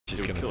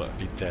She's gonna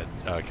be dead.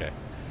 Oh, okay.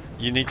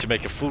 You need to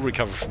make a full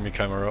recovery from your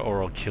coma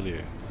or I'll kill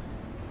you.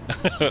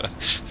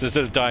 So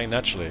instead of dying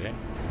naturally, eh?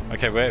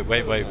 Okay,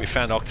 wait. We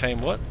found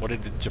Octane. What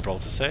did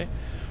Gibraltar say?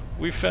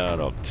 We found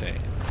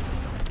Octane.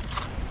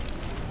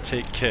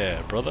 Take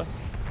care, brother.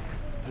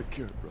 Take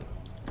care, brother.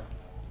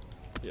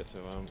 Yeah, so,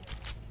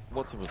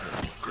 what's up with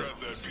that? Grab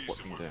that piece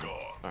of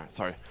macaw. Alright,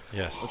 sorry.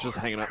 Yes. I was just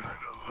hanging up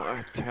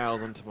my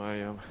towels onto my,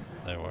 No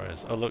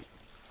worries. Oh look,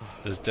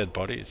 there's dead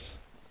bodies.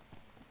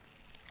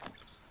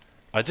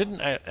 I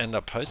didn't end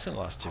up posting the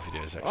last 2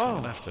 videos actually. I'm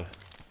gonna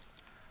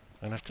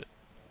have to.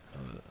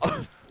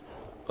 I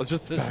was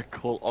just about to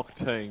call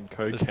Octane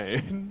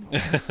cocaine.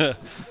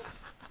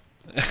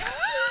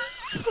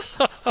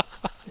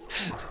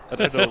 I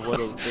don't know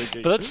what I'm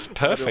thinking. But that's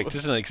perfect,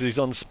 isn't it? Because he's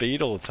on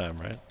speed all the time,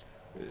 right?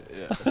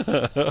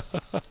 Yeah.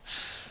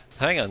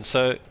 Hang on,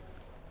 so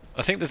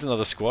I think there's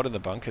another squad in the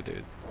bunker,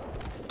 dude.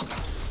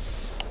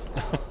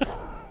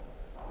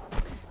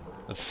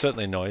 It's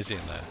certainly noisy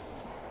in there.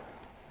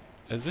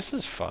 This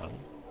is fun.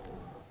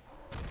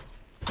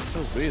 It's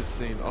so weird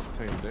seeing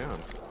Octane down.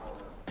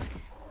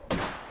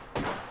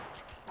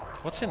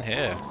 What's in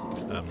here?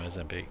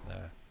 Mozambique, no.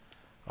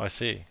 Oh, I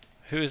see.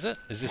 Who is it?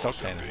 Is this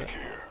Octane, is it?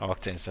 Oh,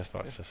 Octane's death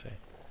box, I see.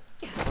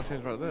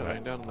 Octane's right there,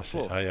 laying down on the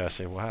floor. Oh yeah, I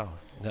see. Wow.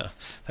 No,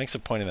 thanks for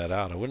pointing that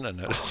out. I wouldn't have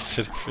noticed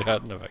it if you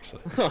hadn't have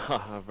actually.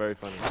 Very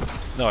funny.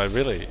 No, I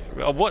really.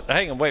 Oh, what?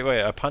 Hang on, wait.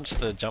 I punched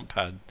the jump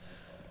pad.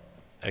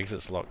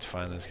 Exit's locked.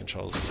 Find those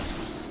controls.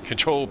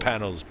 Control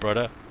panels,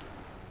 brother.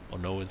 Or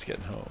no one's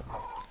getting home.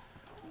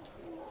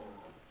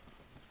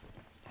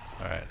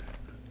 Alright.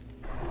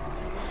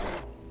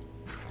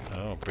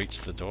 Oh,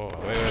 breach the door.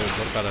 Wait,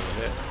 what about over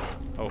here?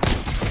 Oh.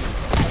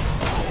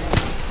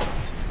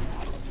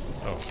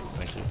 Oh,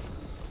 thank you.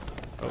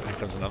 Oh, here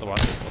comes another one.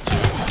 Or 2.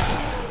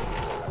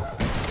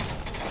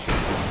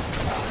 Jeez.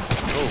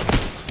 Oh.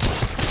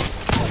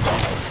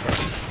 Jesus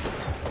Christ.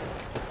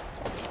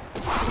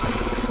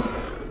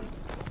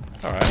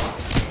 Alright.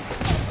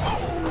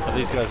 Are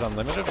these guys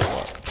unlimited or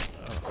what?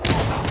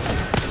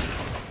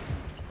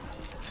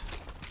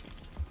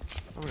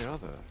 How many are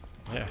there?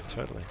 Yeah,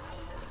 totally.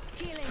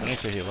 I need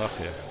to heal up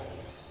here.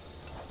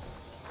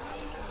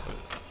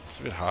 It's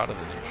a bit harder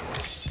than usual.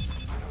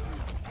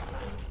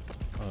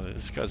 Oh,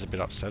 this guy's a bit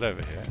upset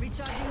over here.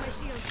 Recharging my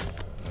shields.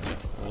 Okay,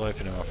 we'll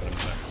open him up in a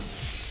minute.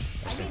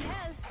 I just need to...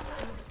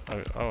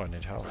 Oh, I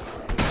need help.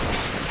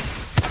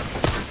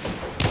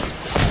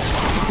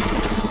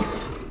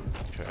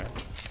 Okay.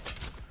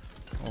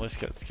 Well, this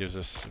gives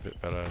us a bit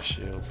better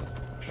shields and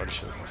body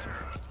shields and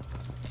stuff.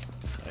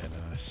 Yeah,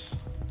 nice.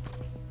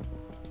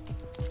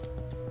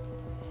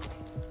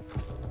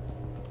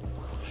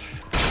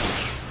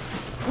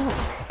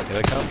 Here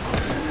they come.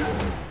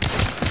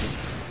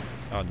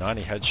 Oh,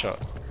 90 headshot.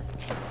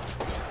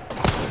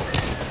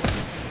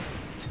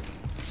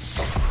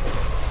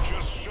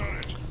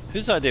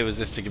 Whose idea was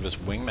this to give us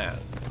wingman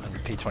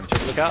and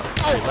P-22? Look out!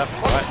 Oh, left,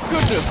 right.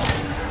 Goodness!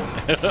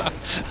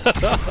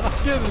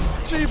 Yeah,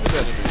 there's jeepers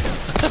enemy.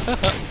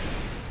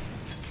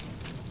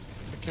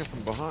 I came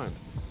from behind.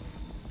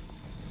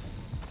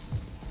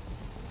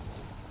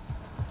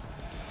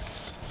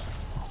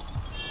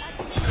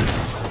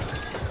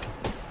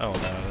 Oh no, I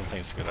don't think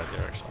it's a good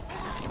idea actually.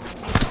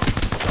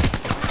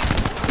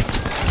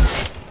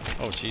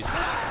 Oh Jesus.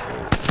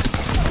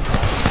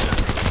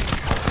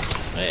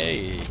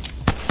 Hey!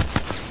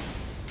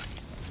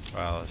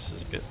 Wow, this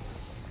is a bit...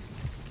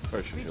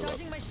 Probably should heal up.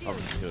 I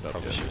haven't healed up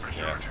Probably yet. should,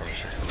 yeah, probably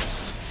should.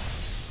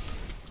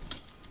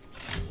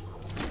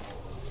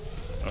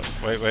 Oh,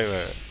 wait.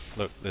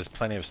 Look, there's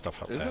plenty of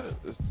stuff up there. Isn't it?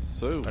 It's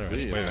so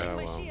weird wait. how,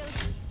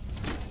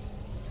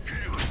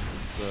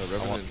 the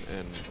Revenant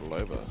and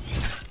Loba.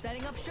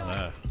 Setting up shop.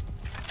 No.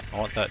 I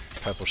want that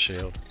purple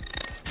shield.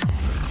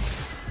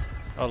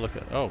 Oh look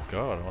at, oh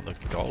god, I want the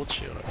gold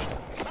shield actually.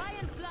 Fly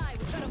and fly,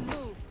 we gotta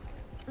move.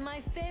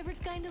 My favorite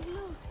kind of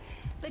loot.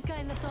 The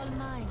kind that's all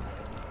mine.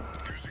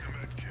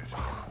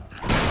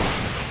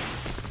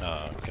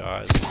 Oh,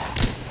 guys.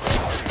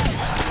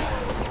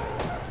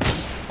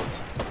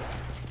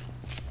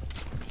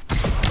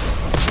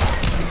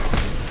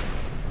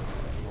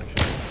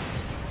 Okay.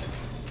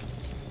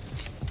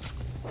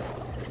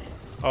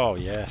 Oh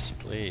yes,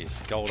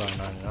 please. Gold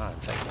 99,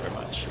 thank you very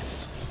much.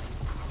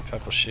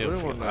 Purple shield,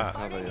 forget that.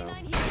 How they,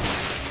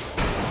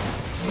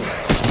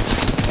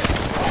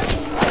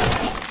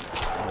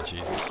 Oh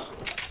Jesus.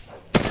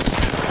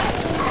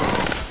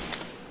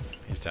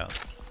 He's down.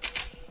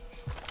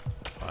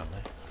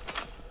 Finally.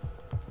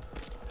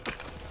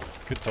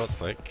 Good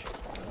thoughts, Lake.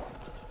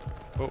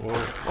 Oh,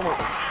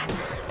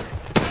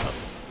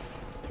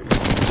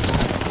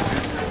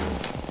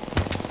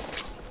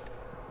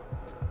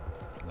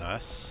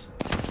 Nice.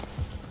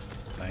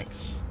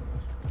 Thanks.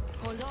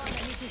 Hold on, I need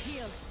to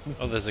heal.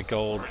 Oh, there's a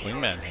gold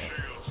wingman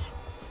here.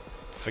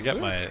 Forget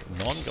my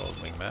non-gold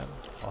wingman.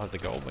 I'll have the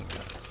gold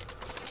wingman.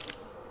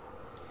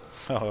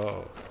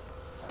 Oh.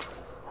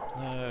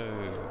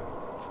 No.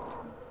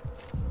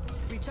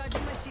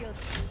 Recharging my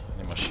shields. I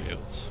need my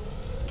shields.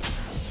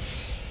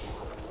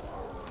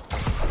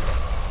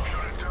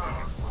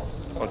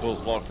 Oh, door's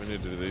locked. We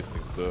need to do these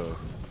things. Duh.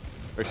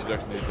 Actually,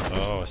 don't need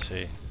to. Oh, I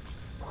see.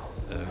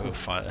 We'll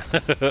find.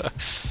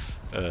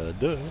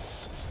 Duh.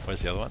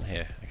 Where's the other one?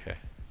 Here. Okay.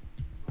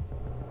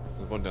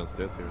 There's one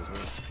downstairs here as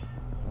well.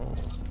 Oh.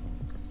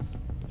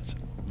 There's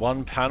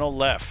one panel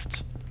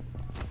left.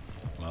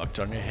 Marked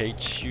on your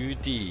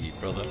HUD,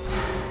 brother.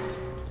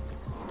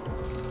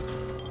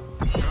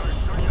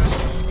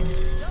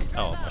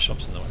 Oh, my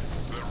shop's in the way.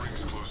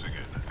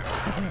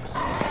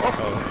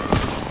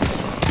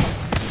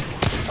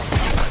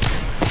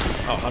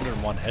 Oh,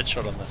 101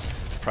 headshot on the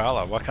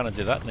Prowler. Why can't I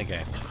do that in the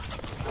game?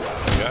 There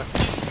we go.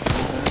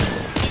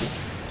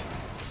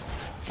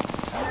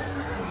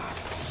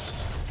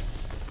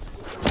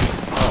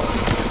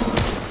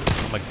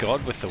 Oh my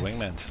god, with the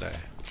wingman today.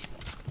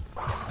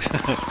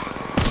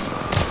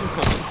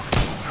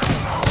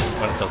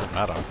 When it doesn't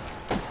matter.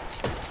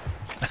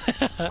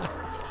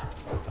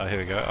 Oh, here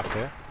we go, up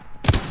here.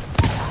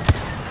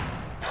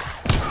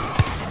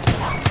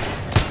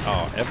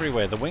 Oh,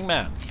 everywhere, the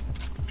wingman.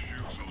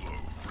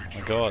 Oh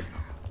my god.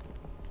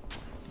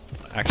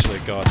 Actually,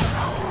 god.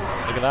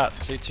 Look at that,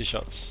 see, 2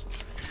 shots.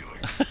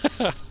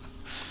 You're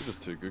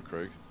just too good,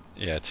 Craig.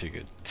 Yeah, too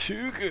good.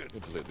 Too good! You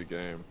have to let the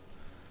game.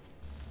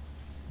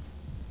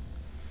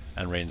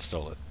 And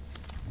reinstall it.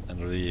 And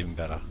it'll be even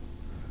better.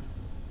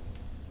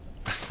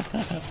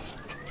 Can't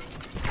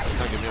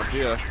get me up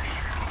here.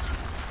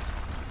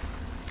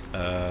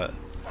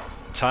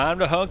 Time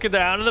to hunker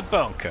down in the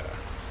bunker.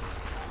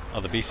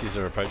 Oh, the beasties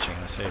are approaching,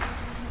 I see.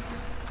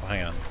 Oh,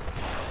 hang on.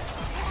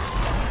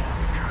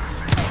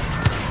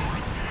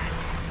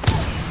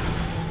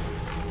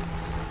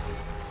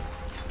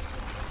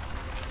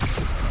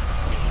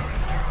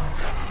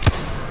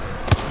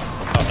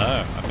 Oh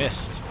no, I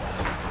missed.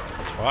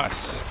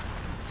 Twice.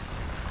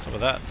 What's up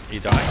with that? Are you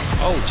dying?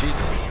 Oh,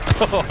 Jesus.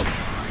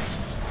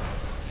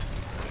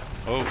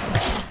 Oh.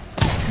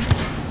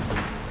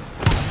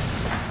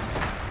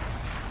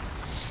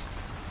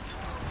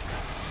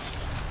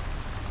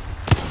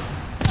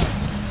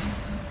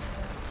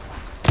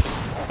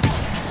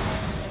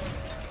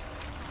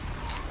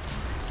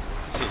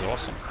 This is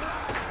awesome.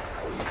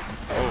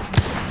 Oh.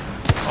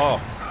 Oh.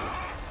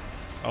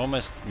 I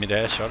almost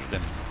mid-air shot at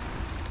him.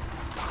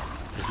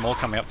 There's more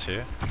coming up to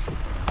you.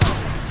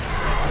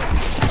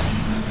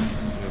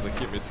 Yeah, they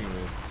keep missing me.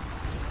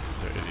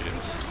 They're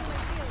idiots.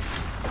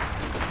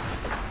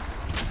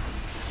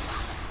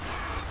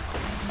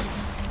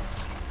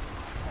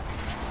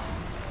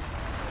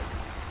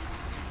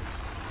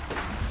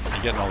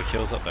 You're getting all the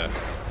kills up there. I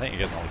think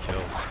you're getting all the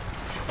kills.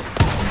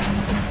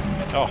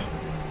 Oh.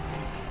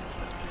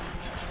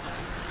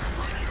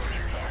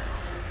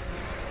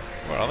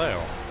 Where are they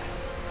all?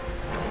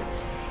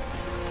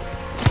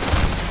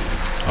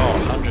 Oh,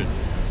 100.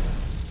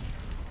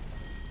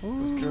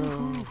 Let's go.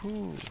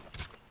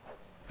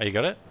 Oh, you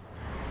got it?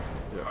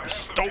 Yeah.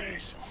 Stole.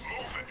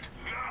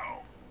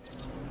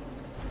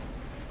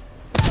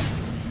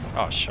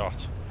 Oh,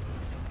 shot.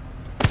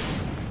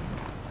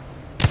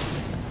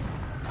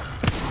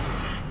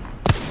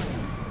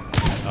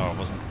 Oh, it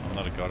wasn't. I'm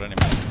not a god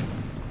anymore.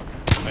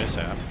 Wait a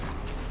second.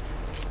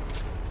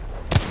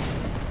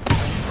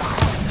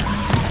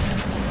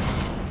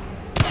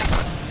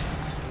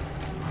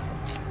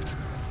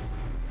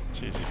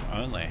 Jeez, if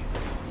only.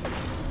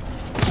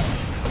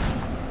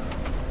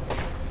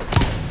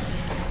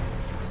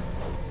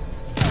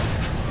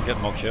 I'm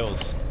getting more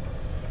kills.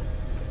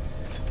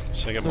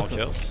 Should I get more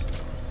kills?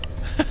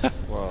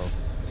 Wow.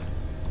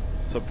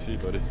 It's up to you,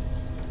 buddy.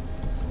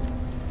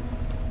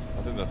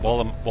 I think that's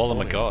While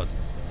I'm a god.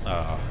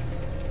 Oh.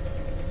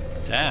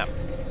 Damn.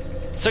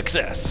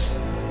 Success!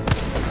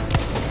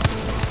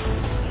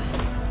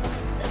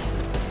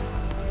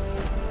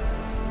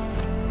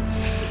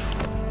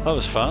 That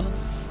was fun.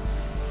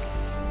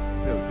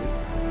 Yeah,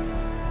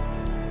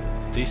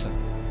 Decent.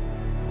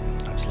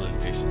 Absolutely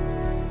decent.